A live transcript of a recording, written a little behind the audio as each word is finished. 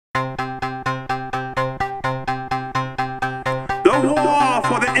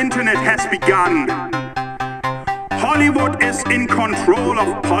has begun. Hollywood is in control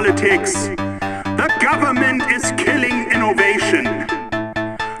of politics. The government is killing innovation.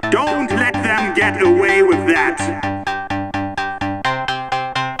 Don't let them get away with that.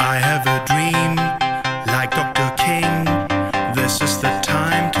 I have a dream, like Dr. King. This is the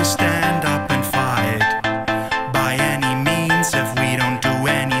time to stand up and fight. By any means, if we don't do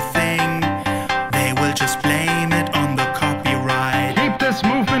anything, they will just blame it on the copyright. Keep this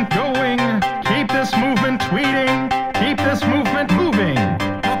movement going, keep this movement tweeting, keep this movement moving.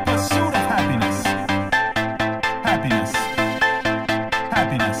 The pursuit of happiness. Happiness.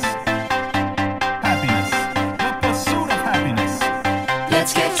 Happiness. Happiness. The pursuit of happiness.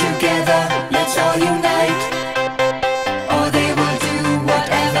 Let's get together, let's all unite, or they will do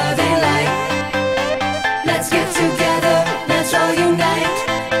whatever they like. Let's get together, let's all unite,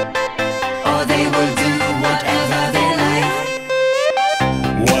 or they will do whatever they like.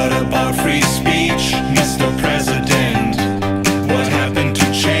 What about free speech, Mr. President? What happened to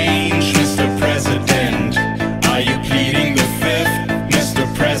change, Mr. President? Are you pleading the fifth, Mr.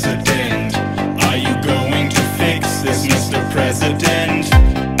 President? Are you going to fix this, Mr. President?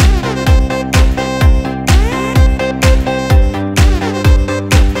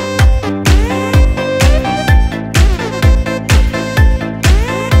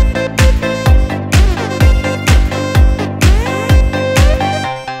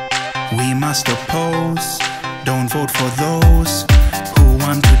 We must oppose, don't vote for those who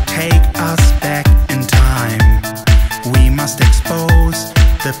want to take us back in time. We must expose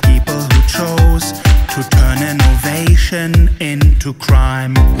the people who chose to turn innovation into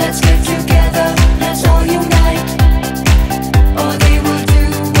crime. Let's get together, let's all unite, or they will do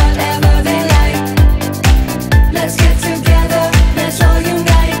whatever they like. Let's get together, let's all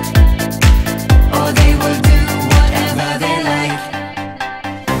unite, or they will do whatever they like.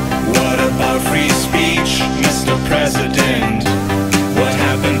 What about free speech, Mr. President? What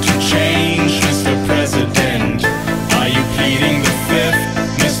happened to change, Mr. President? Are you pleading the fifth,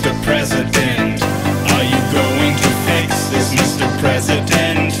 Mr. President? Are you going to fix this, Mr.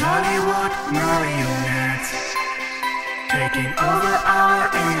 President? Hollywood marionettes taking over our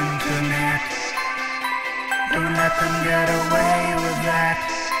internet. Don't let them get away with that.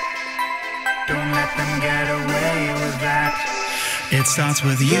 Don't let them get away with that. It starts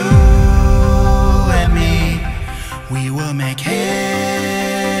with you and me. We will make history.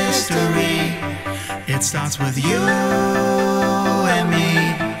 It starts with you and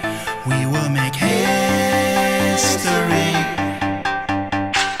me. We will make history.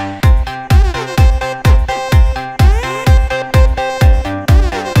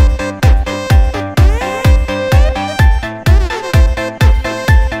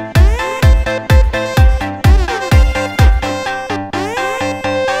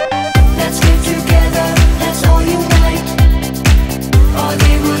 Let's get together, let's all unite, or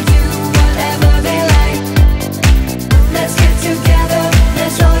they will do whatever they like. Let's get together,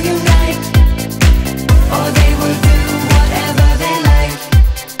 let's all unite, or they will do whatever they like.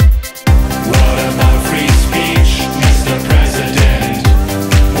 What about free speech, Mr. President?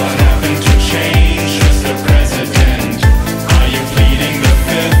 What happened to change, Mr. President? Are you pleading the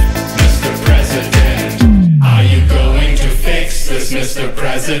fifth, Mr. President? Are you going to fix this, Mr.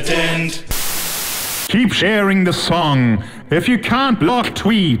 President? Keep sharing the song. If you can't block,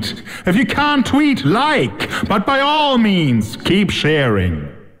 tweet. If you can't tweet, like. But by all means, keep sharing.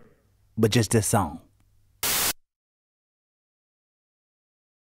 But just this song.